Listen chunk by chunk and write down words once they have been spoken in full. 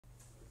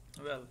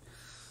Well,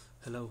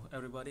 hello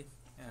everybody,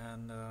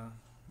 and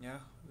yeah,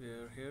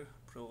 we're here,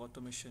 Pro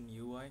Automation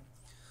UI.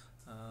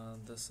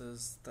 This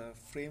is the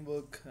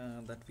framework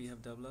that we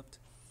have developed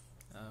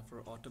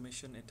for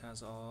automation. It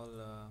has all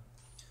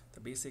the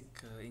basic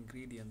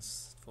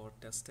ingredients for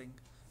testing,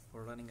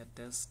 for running a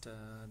test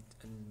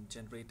and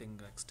generating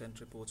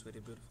extent reports, very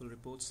beautiful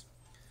reports.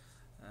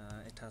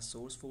 It has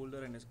source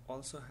folder, and it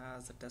also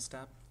has a test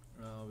app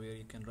where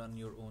you can run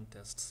your own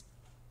tests.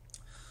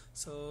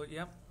 So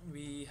yeah,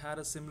 we had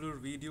a similar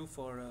video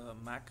for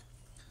Mac,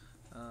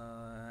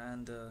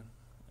 and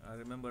I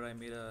remember I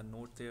made a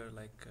note there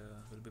like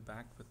we'll be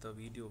back with the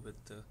video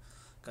with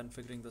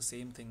configuring the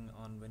same thing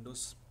on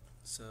Windows.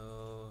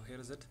 So here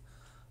is it.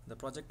 The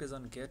project is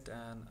on Git,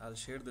 and I'll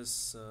share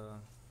this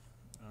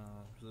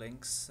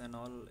links and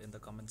all in the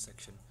comment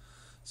section.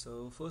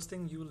 So first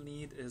thing you'll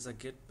need is a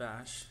Git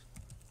bash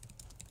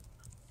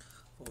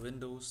for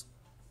Windows.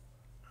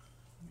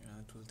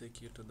 It will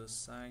take you to this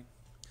site.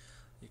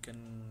 You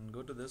can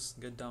go to this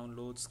Git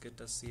downloads, Git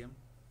SCM,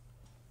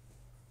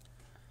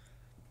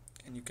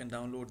 and you can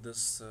download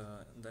this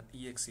that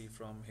exe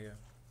from here.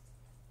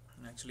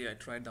 Actually, I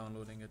tried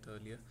downloading it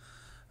earlier,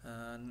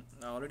 and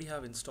I already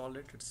have installed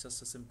it. It's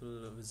just a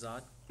simple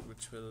wizard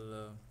which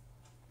will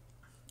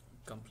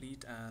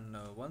complete, and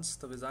once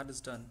the wizard is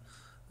done,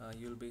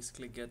 you'll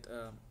basically get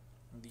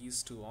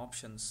these two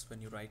options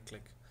when you right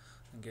click,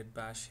 and Git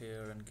bash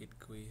here and Git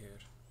GUI here.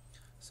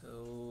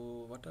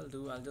 So what I'll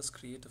do, I'll just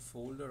create a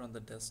folder on the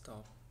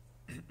desktop,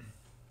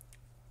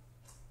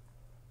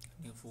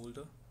 new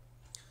folder,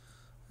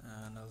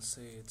 and I'll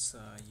say it's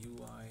a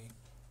UI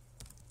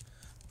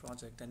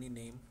project, any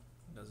name,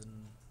 doesn't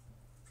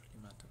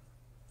really matter.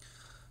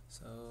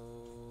 So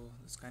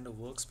it's kind of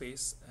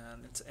workspace,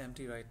 and it's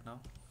empty right now.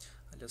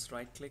 I'll just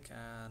right click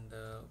and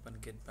open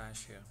Git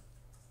bash here.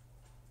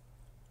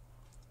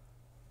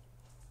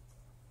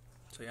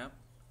 So yeah,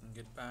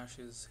 Git bash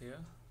is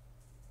here.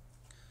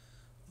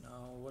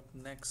 Now what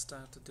next I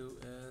have to do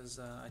is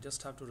I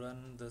just have to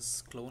run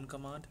this clone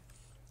command.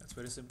 It's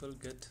very simple,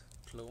 git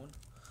clone,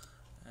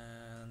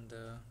 and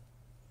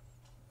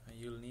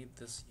you'll need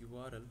this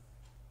URL.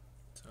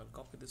 So I'll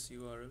copy this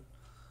URL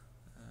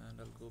and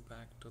I'll go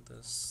back to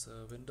this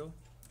window,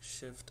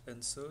 shift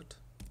insert,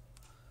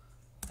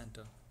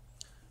 enter,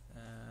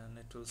 and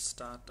it will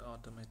start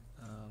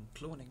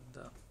cloning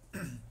the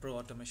Pro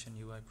Automation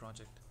UI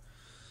project.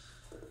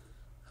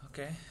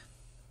 Okay,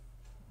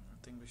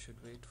 I think we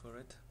should wait for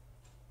it.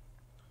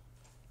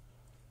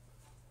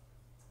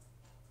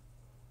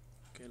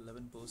 Okay,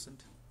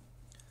 11%,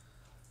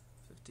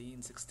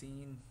 15,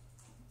 16.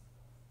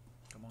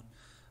 Come on,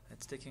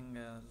 it's taking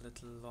a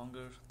little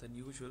longer than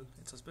usual.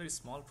 It's a very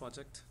small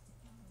project,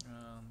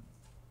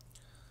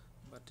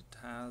 but it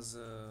has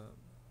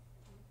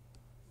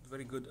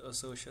very good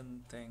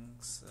assertion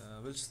things.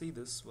 We'll see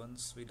this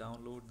once we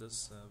download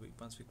this.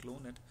 Once we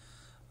clone it,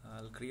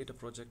 I'll create a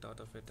project out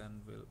of it,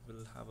 and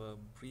we'll have a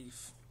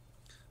brief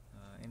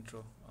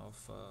intro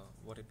of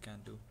what it can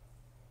do.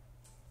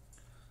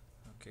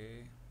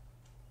 Okay.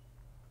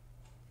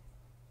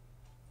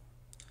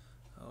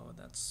 Oh,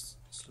 that's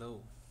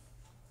slow.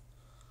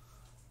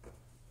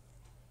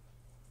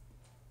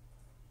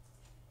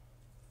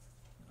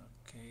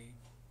 Okay.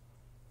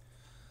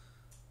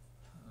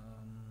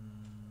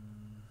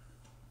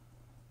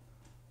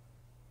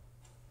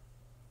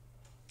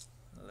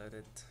 Let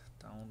it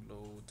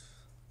download.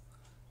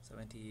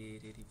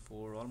 78,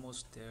 84,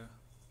 almost there.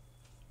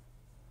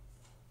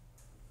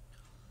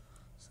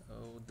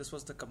 So this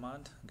was the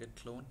command, git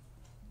clone.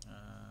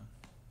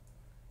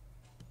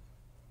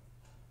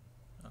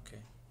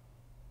 Okay,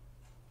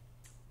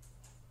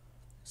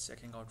 it's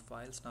checking out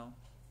files now.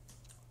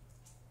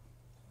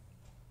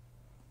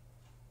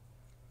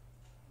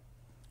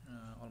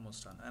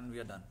 Almost done, and we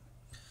are done.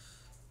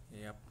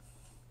 Yep.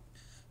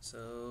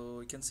 So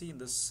you can see in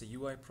this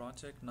UI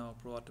project now,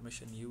 Pro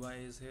Automation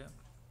UI is here,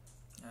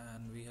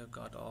 and we have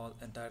got all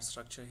entire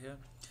structure here.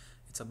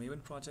 It's a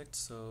Maven project,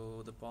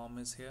 so the POM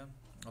is here,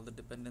 all the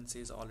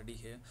dependencies already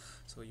here,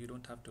 so you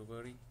don't have to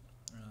worry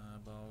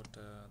about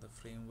the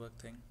framework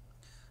thing.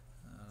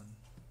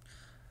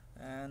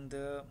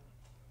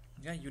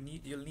 Yeah,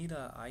 you'll need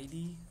a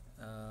ID.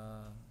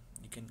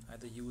 You can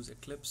either use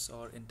Eclipse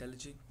or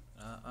IntelliJ.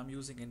 I'm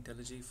using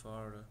IntelliJ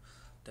for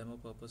demo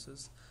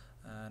purposes,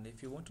 and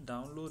if you want to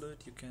download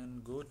it, you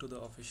can go to the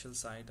official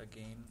site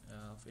again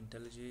of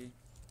IntelliJ.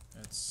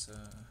 It's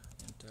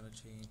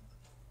IntelliJ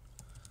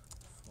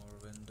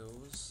for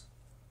Windows.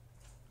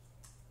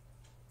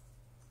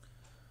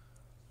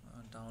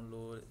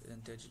 Download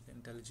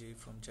IntelliJ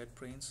from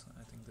JetBrains.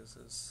 I think this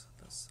is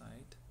the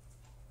site.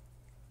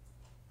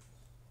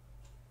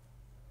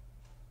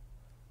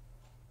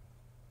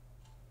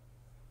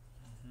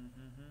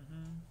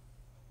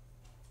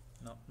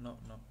 No,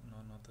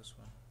 not this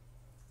one.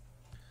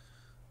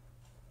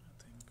 I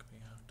think we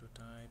have to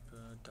type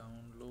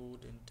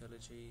download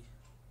IntelliJ,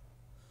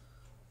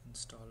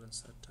 install and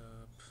set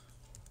up.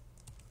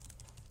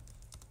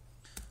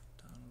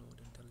 Download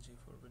IntelliJ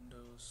for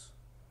Windows.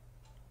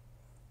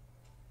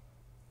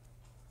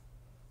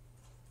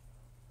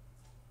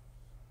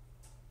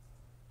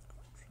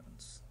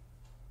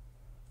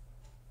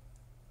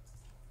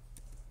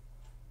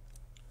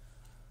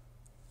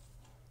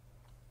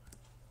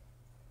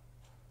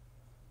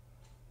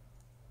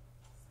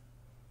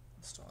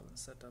 install and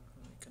set up.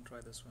 We can try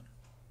this one.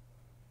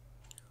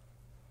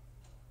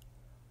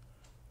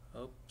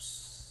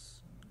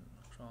 Oops,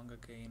 wrong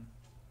again.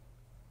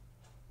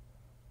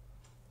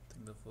 I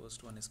think the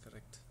first one is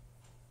correct.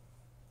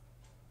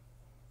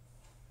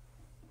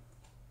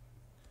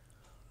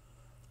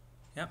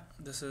 Yeah,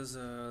 this is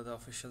the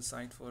official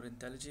site for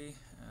IntelliJ,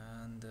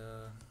 and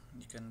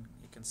you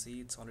can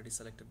see it's already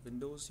selected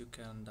Windows. You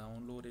can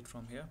download it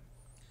from here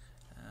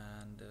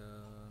and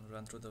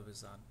run through the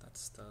wizard.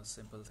 That's the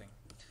simple thing.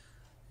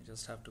 You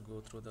just have to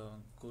go to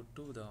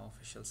the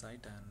official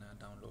site and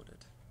download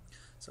it.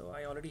 So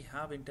I already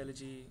have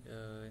IntelliJ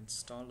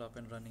installed up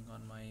and running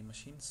on my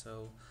machine.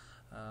 So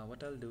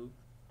what I'll do,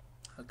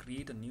 I'll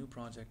create a new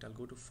project. I'll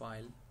go to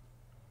File,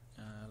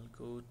 I'll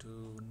go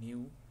to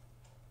New,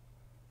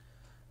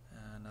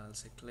 and I'll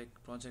say click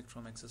Project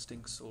from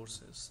Existing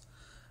Sources,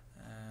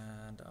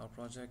 and our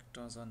project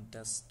was on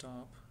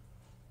desktop.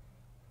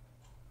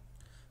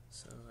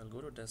 So I'll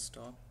go to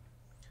desktop,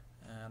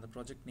 and the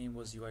project name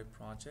was UI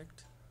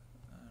project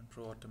and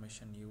Pro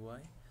Automation UI.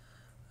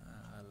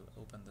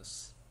 I'll open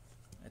this.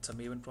 It's a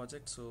Maven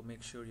project, so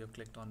make sure you've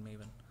clicked on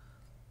Maven.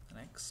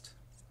 Next.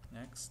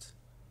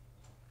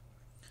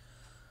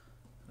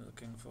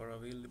 Looking for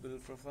available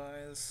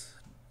profiles.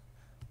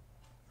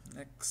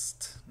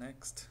 Next.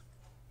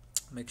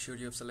 Make sure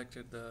you have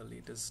selected the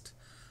latest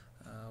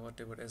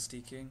whatever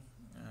SDK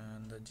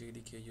and the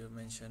JDK you have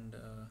mentioned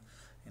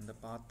in the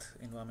path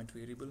environment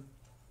variable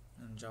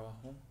and Java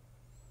home,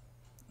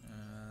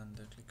 and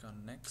click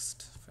on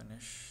next.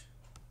 Finish.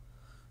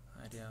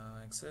 Idea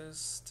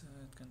exists,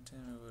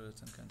 continue,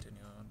 and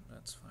continue.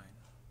 That's fine.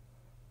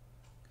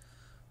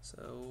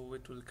 So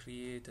it will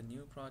create a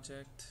new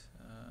project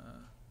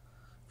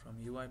from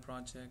UI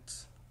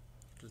projects.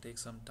 It will take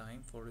some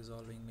time for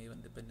resolving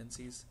Maven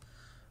dependencies,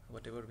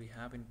 whatever we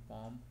have in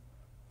POM,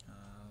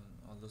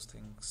 all those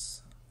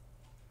things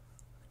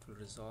it will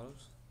resolve.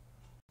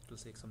 It will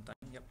take some time.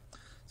 Yep,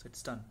 so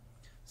it's done.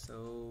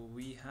 So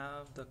we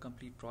have the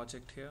complete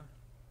project here.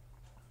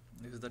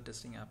 This is the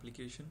testing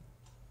application.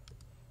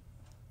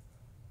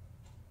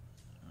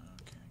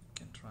 Okay, you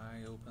can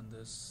try open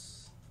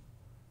this,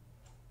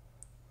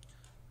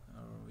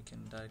 or we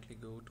can directly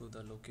go to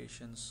the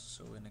locations.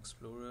 So in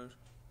Explorer,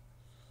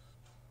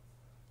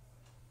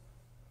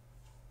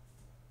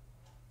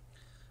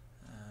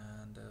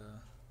 and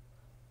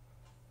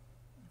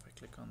if I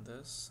click on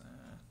this,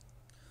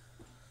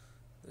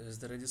 this is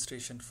the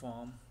registration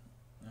form,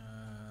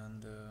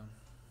 and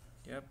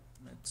yep,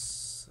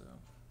 it's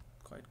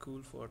quite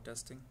cool for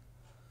testing.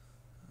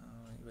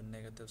 Even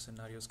negative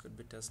scenarios could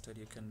be tested.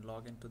 You can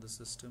log into the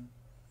system.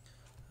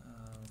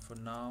 For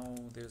now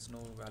there's no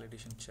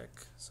validation check,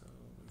 so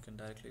you can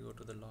directly go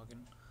to the login,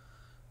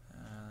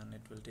 and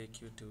it will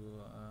take you to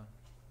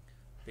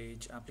a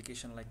page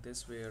application like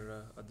this,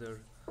 where other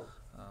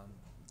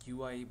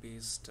UI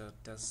based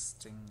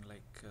testing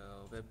like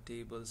web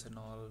tables and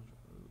all,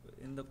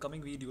 in the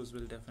coming videos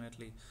we'll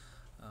definitely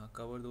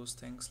cover those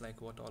things,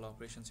 like what all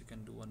operations you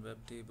can do on web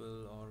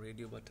table or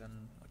radio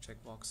button or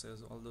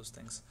checkboxes, all those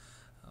things.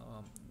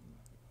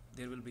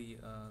 There will be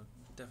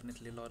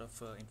definitely a lot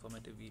of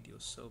informative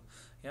videos. So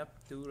yep,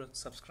 do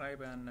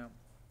subscribe and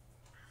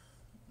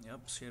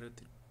yep, share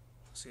it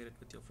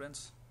with your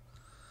friends.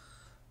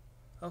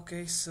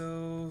 Okay,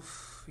 so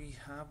we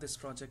have this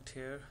project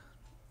here,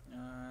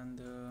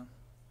 and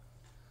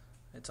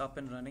it's up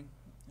and running.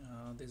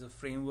 There's a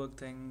framework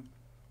thing,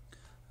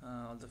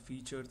 the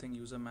feature thing,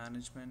 user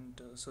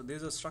management. So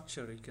there's a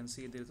structure. You can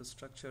see there's a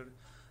structure.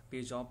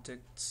 Page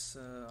objects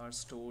are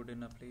stored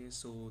in a place.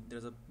 So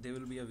there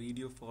will be a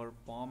video for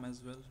POM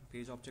as well,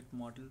 page object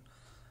model,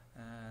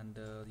 and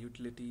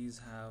utilities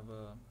have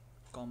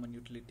common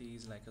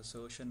utilities like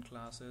assertion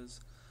classes.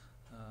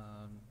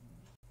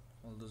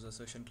 All those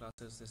assertion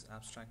classes, this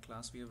abstract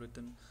class we have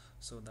written,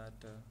 so that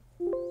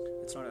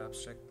it's not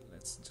abstract.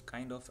 It's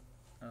kind of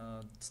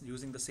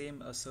using the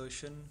same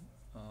assertion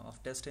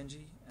of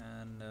TestNG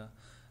and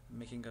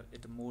making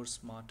it a more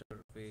smarter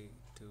way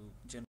to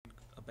generate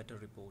a better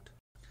report.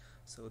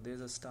 So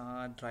there's a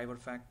start, driver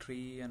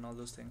factory, and all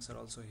those things are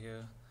also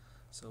here.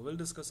 So we'll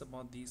discuss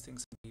about these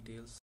things in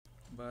details,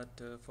 but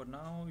for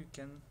now you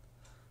can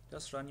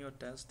just run your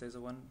test. There's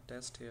a one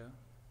test here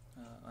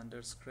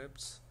under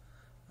scripts.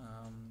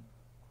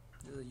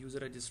 There's a user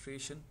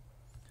registration.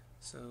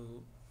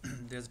 So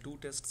there's two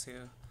tests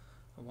here.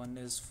 One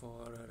is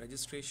for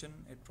registration,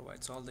 it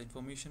provides all the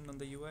information on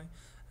the UI,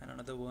 and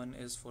another one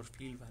is for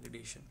field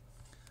validation,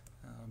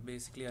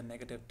 basically a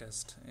negative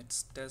test.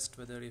 It's test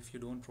whether if you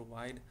don't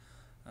provide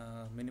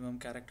minimum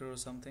character or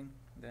something,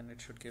 then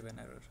it should give an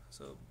error.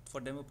 So for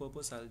demo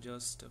purpose, I'll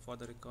just, for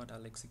the record,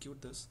 I'll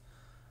execute this.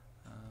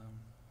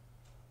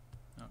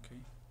 Okay.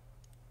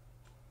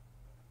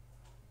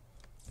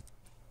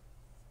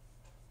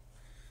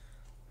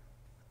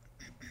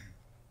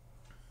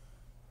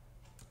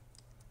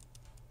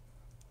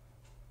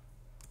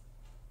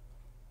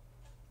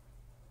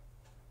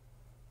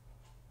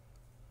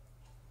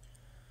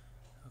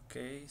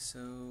 Okay, so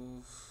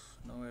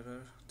no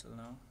error till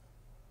now,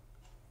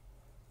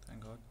 thank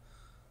God.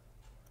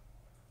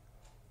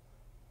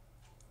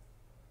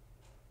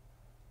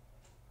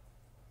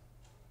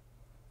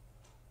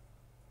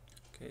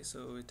 Okay,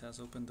 so it has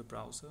opened the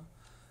browser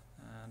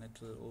and it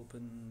will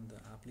open the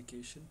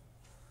application.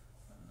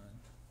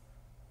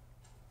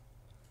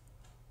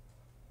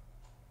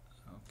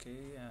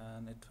 Okay,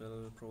 and it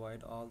will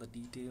provide all the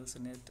details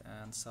in it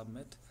and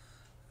submit.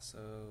 So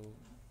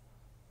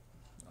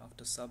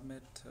after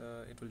submit,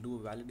 it will do a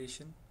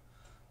validation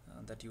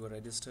that you are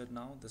registered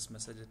now. This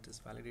message it is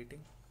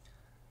validating,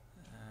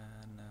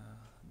 and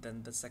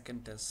then the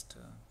second test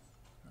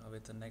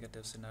with a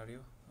negative scenario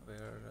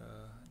where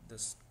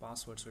this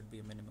password should be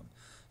a minimum.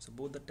 So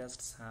both the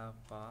tests have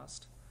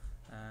passed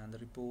and the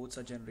reports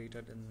are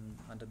generated in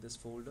under this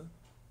folder.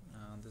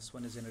 This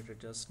one is generated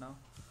just now.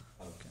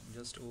 You can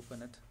just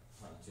open it.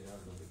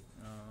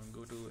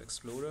 Go to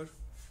Explorer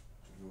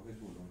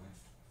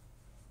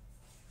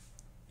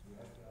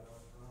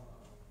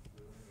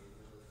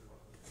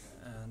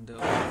and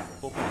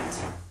open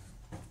it.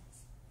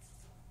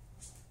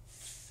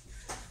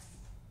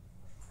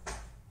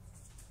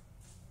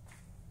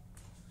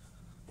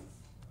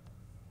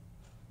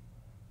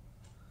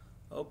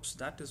 Oops,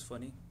 that is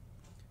funny.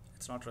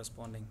 It's not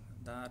responding.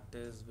 That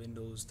is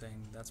Windows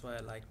thing. That's why I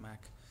like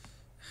Mac.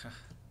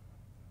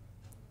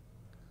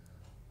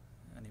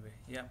 Anyway,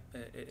 yeah,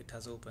 it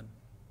has opened.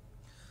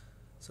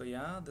 So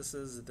yeah, this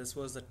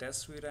was the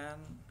test we ran,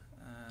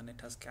 and it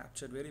has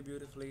captured very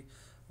beautifully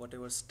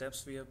whatever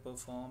steps we have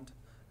performed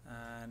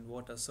and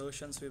what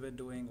assertions we were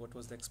doing, what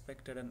was the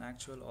expected and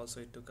actual. Also,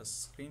 it took a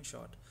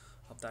screenshot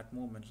of that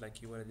moment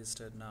like you were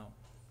registered now.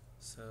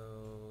 So,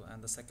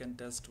 and the second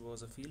test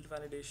was a field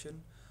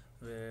validation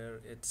where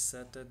it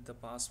set the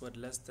password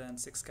less than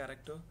 6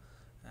 character,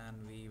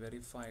 and we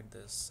verified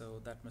this. So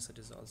that message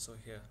is also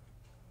here.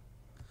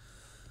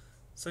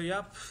 So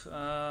yep,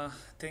 I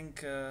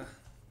think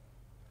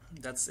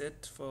that's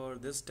it for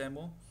this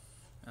demo.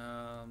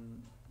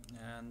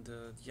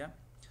 Yeah,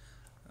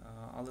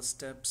 all the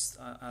steps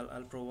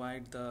I'll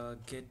provide the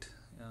git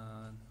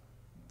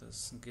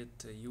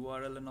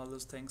URL and all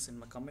those things in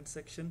my comment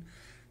section.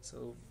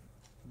 So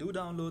do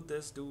download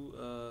this, do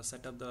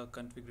set up the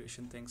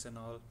configuration things and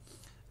all,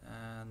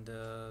 and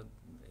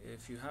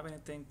if you have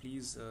anything,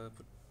 please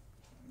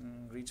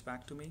reach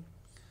back to me.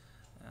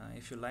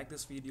 If you like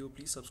this video,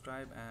 please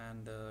subscribe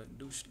and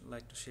do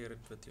like to share it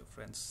with your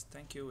friends.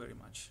 Thank you very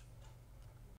much.